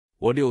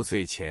我6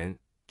岁前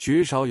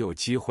绝少有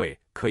机会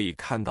可以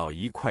看到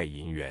1块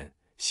银元。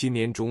新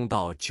年中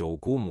到9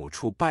姑母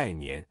处拜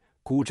年，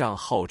姑丈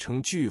号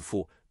称巨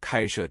富，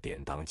开设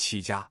典当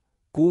7家。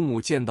姑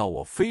母见到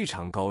我非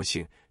常高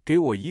兴，给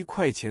我1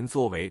块钱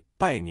作为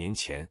拜年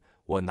钱。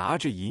我拿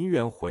着银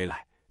元回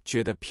来，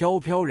觉得飘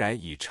飘然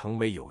已成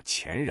为有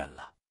钱人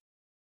了。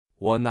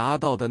我拿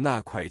到的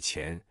那块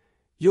钱，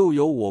又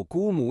由我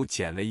姑母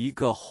剪了一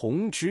个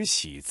红纸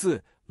喜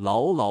字，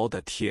牢牢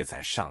地贴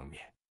在上面。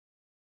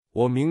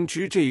我明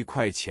知这1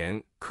块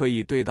钱可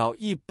以兑到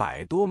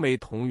100多枚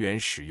铜元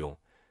使用，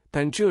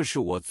但这是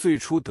我最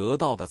初得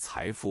到的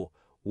财富，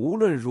无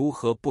论如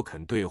何不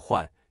肯兑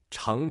换，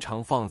常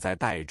常放在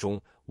袋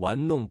中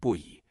玩弄不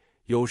已，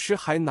有时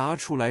还拿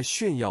出来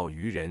炫耀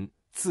于人，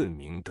自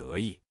鸣得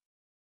意。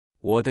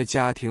我的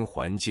家庭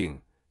环境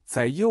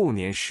在幼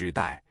年时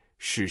代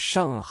是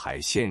上海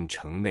县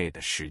城内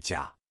的世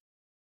家。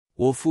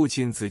我父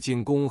亲子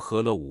进恭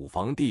和了5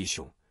房弟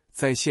兄，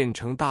在县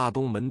城大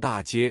东门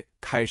大街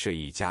开设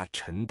一家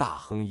陈大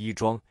亨衣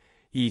庄，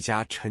一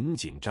家陈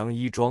锦章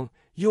衣庄，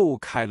又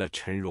开了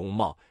陈荣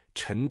茂、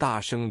陈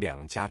大生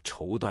2家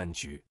绸缎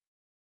局。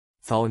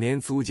早年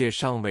租界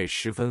尚未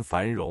十分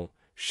繁荣，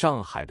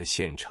上海的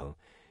县城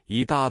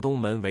以大东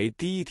门为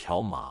第一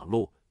条马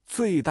路，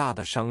最大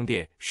的商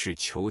店是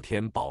裘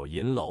天宝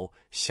银楼、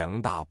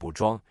祥大布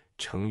庄、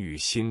成宇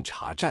新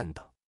茶站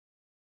等。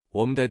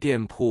我们的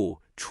店铺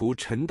除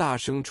陈大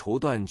生绸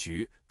缎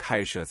局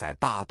开设在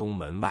大东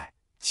门外，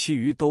其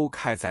余都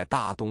开在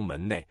大东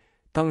门内。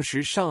当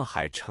时上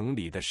海城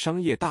里的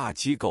商业大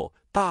机构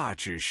大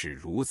致是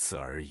如此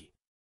而已。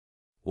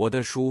我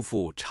的叔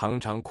父常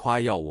常夸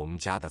耀我们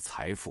家的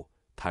财富，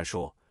他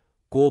说：“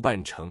郭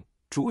半城，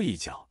朱一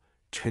角，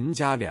陈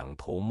家2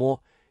头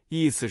摸。”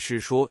意思是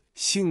说，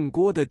姓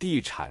郭的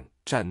地产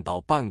占到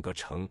半个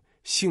城，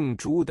姓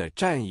朱的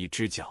占1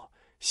只脚，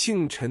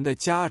姓陈的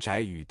家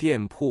宅与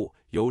店铺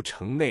由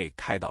城内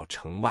开到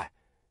城外，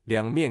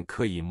两面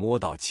可以摸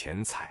到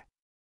钱财。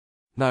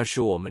那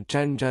时我们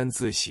沾沾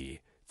自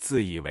喜，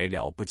自以为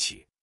了不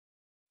起。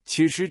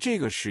其实这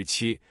个时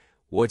期，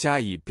我家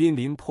已濒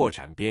临破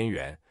产边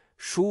缘，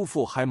叔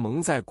父还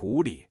蒙在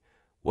鼓里。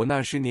我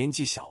那时年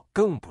纪小，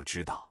更不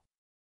知道。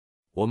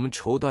我们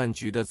绸缎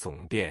局的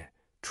总店，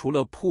除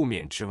了铺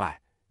面之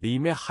外，里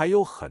面还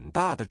有很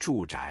大的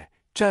住宅，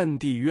占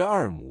地约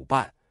2亩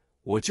半。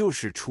我就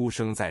是出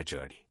生在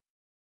这里。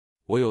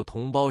我有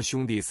同胞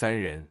兄弟3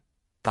人，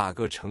大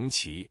哥程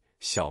奇，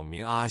小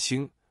名阿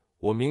星，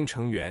我名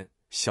程元，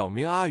小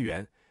名阿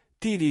元。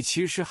弟弟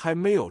其实还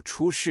没有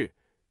出世，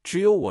只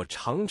有我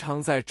常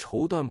常在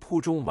绸缎铺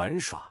中玩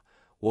耍。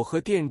我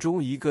和店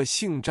中一个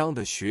姓张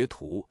的学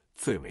徒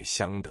最为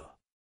相得。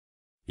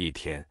一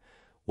天，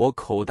我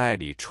口袋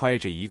里揣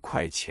着1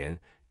块钱，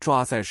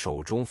抓在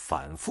手中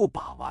反复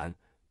把玩，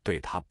对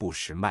他不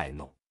时卖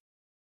弄。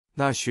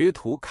那学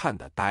徒看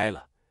得呆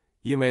了，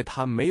因为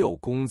他没有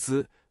工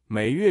资，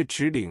每月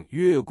只领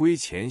月归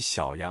钱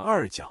小洋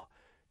2角。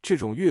这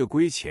种月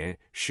归钱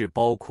是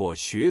包括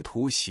学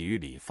徒洗浴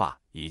理发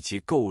以及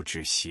购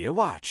置鞋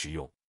袜之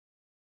用。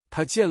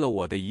他见了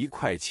我的1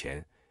块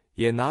钱，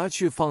也拿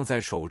去放在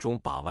手中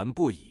把玩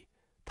不已。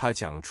他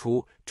讲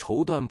出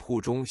绸缎铺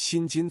中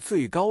薪金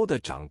最高的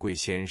掌柜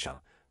先生，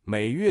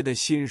每月的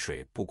薪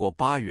水不过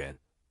8元，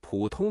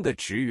普通的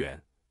职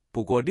员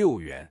不过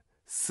6元、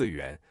4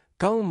元，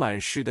刚满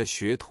师的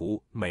学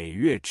徒每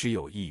月只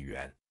有1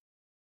元。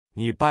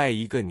你拜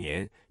1个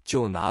年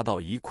就拿到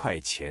1块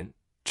钱，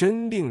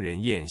真令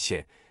人艳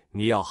羡，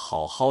你要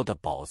好好的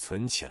保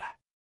存起来。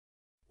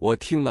我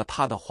听了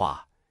他的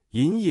话，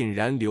隐隐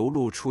然流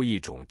露出一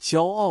种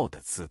骄傲的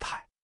姿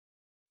态。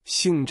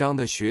姓张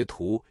的学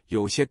徒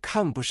有些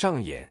看不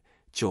上眼，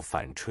就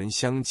反唇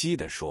相讥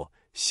地说：“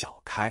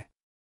小开，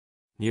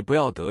你不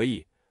要得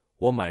意，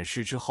我满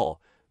师之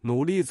后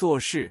努力做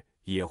事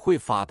也会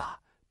发达，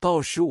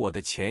到时我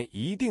的钱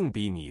一定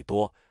比你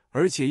多，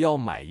而且要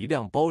买1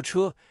辆包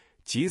车，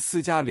即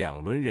4架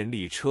2轮人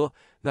力车。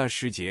那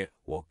时节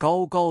我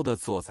高高的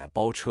坐在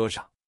包车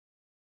上。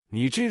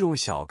你这种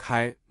小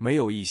开没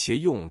有一些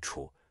用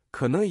处，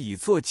可能已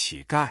做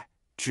乞丐，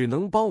只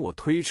能帮我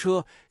推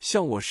车，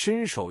向我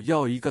伸手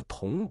要一个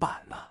铜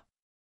板呢。”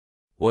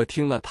我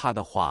听了他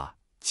的话，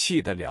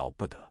气得了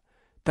不得，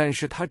但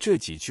是他这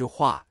几句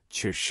话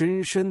却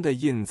深深地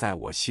印在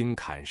我心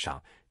坎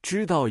上，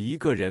知道一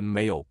个人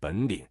没有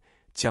本领，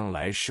将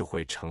来是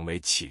会成为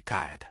乞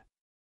丐的。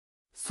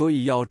所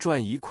以要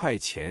赚1块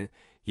钱，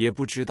也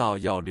不知道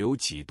要流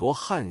几多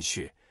汗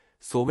血。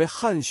所谓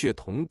汗血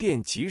铜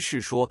锭，即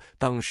是说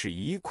当时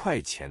1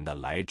块钱的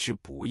来之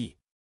不易。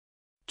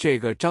这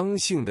个张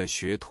姓的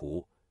学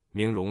徒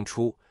名荣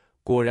初，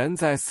果然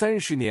在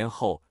30年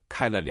后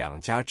开了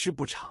2家织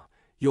布厂，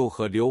又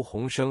和刘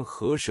鸿生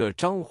合设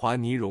张华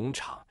呢绒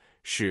厂，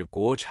是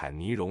国产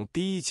呢绒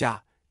第1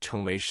家，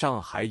成为上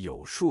海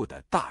有数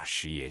的大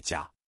实业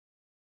家。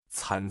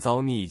惨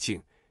遭逆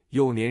境，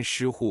幼年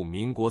失户。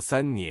民国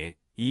3年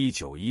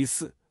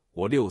1914，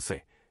我6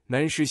岁，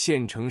南市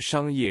县城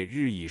商业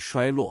日益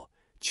衰落，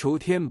裘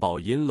天宝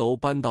银楼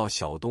搬到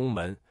小东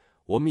门，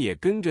我们也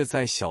跟着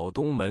在小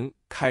东门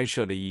开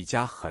设了一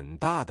家很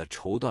大的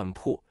绸缎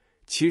铺。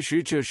其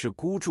实这是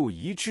孤注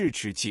一掷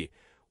之计，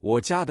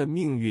我家的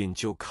命运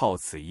就靠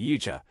此依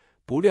着。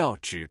不料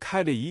只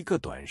开了一个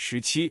短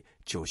时期，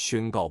就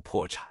宣告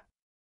破产。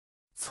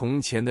从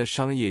前的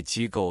商业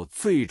机构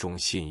最重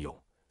信用，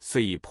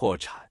虽已破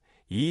产，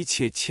一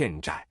切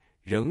欠债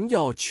仍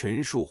要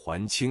全数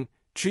还清，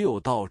只有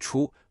倒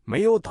出，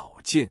没有倒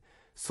进。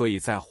所以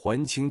在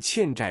还清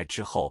欠债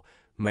之后，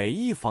每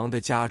一房的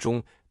家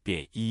中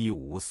便一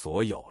无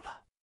所有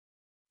了。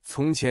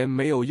从前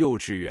没有幼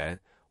稚园，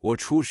我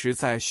初时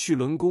在绪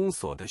伦公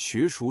所的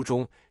学塾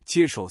中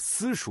接受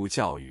私塾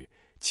教育，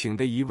请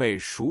的一位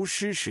塾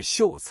师是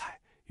秀才，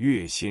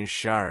月薪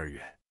12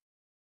元。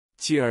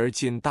继而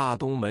进大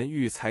东门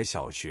育才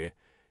小学，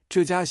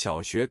这家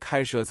小学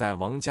开设在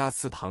王家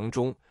祠堂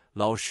中，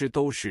老师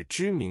都是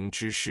知名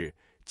之士，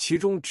其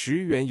中职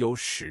员有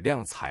史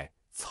量才、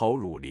曹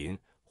汝霖、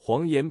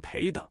黄炎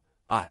培等。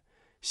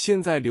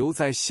现在留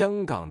在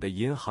香港的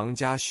银行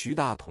家徐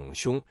大统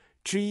兄、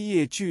知一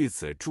业巨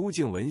子朱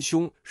敬文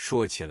兄，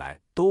说起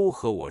来都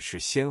和我是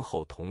先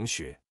后同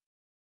学。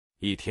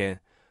一天，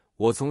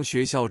我从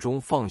学校中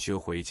放学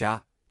回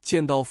家，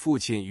见到父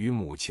亲与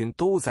母亲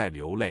都在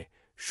流泪，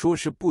说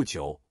是不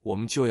久我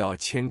们就要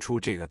迁出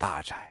这个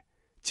大宅，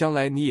将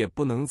来你也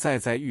不能再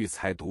在育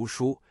才读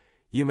书，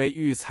因为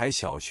育才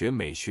小学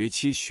每学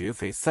期学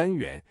费3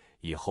元，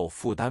以后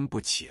负担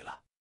不起了。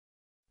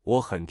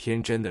我很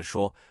天真地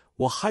说，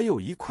我还有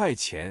1块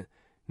钱，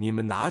你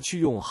们拿去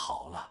用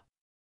好了。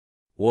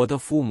我的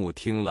父母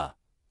听了，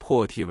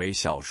破涕为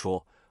笑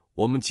说，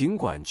我们尽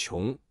管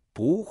穷，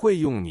不会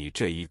用你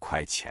这1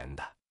块钱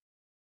的。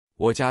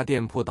我家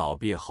店铺倒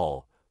闭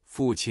后，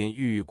父亲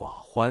郁郁寡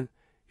欢，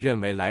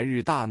认为来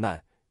日大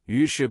难，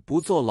于是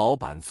不做老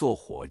板做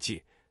伙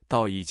计，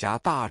到一家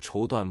大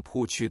绸缎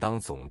铺去当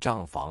总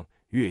账房，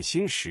月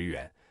薪10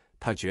元，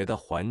他觉得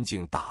环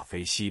境大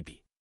非昔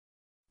比。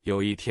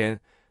有一天，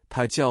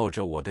他叫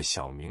着我的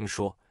小名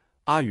说，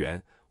阿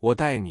元，我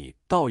带你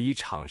到一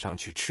场上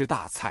去吃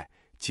大菜，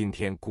今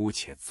天姑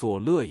且作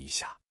乐一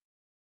下。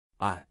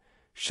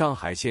上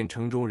海县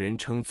城中人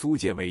称租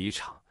界为一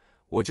场，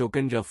我就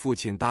跟着父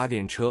亲搭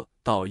电车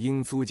到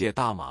英租界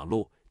大马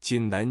路，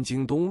经南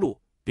京东路，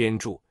边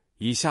住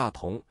一下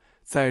同，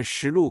在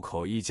10路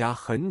口一家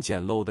很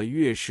简陋的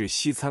粤式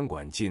西餐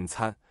馆进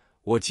餐。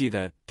我记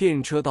得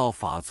电车到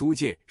法租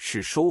界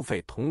是收费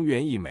同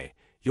元1美，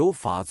由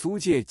法租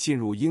界进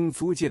入英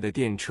租界的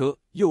电车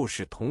又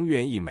是同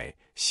元1美，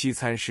西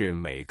餐是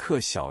每客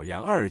小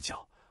羊2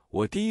角。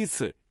我第一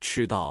次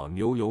吃到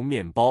牛油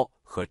面包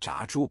和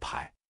炸猪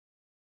排。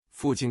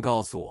父亲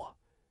告诉我，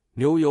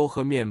牛油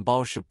和面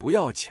包是不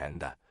要钱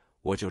的，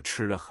我就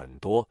吃了很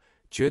多，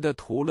觉得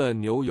涂了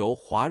牛油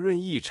滑润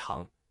异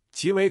常，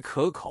极为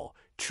可口。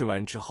吃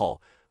完之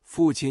后，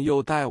父亲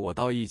又带我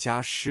到一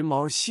家时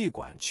髦戏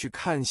馆去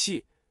看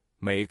戏，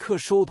每客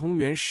收同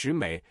元10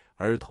美，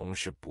儿童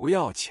是不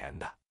要钱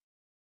的。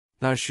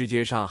那世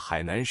界上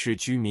海南市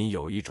居民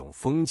有一种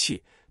风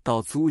气，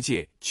到租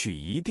界去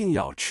一定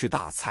要吃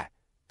大菜、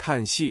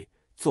看戏、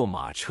坐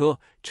马车，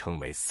称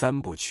为3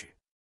部曲。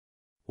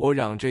我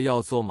嚷着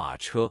要坐马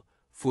车，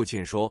父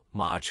亲说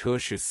马车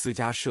是私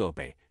家设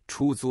备，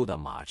出租的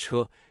马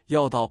车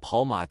要到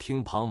跑马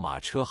厅旁马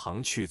车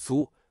行去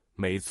租，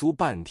每租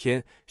半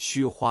天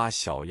需花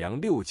小羊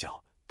6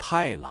角，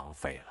太浪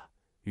费了。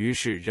于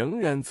是仍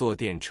然坐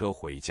电车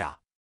回家。